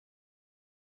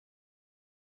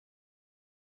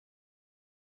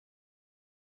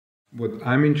What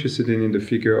I'm interested in the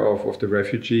figure of the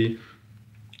refugee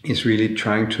is really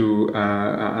trying to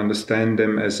understand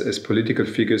them as political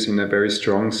figures in a very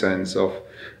strong sense of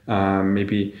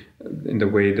maybe in the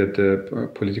way that the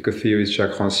political theorist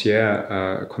Jacques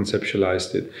Rancière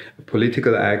conceptualized it. A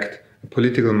political act, a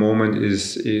political moment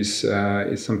is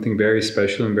something very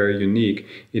special and very unique.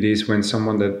 It is when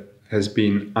someone that has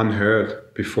been unheard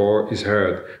before is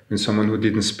heard, when someone who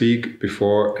didn't speak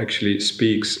before actually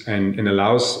speaks and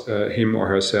allows him or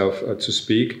herself to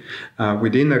speak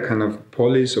within a kind of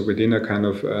polis or within a kind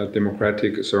of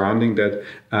democratic surrounding that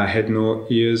had no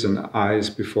ears and eyes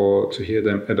before to hear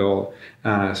them at all.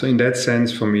 So in that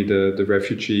sense, for me, the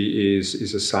refugee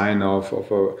is a sign of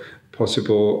a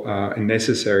possible and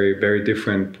necessary, very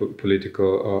different political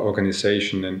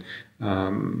organization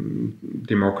and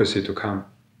democracy to come.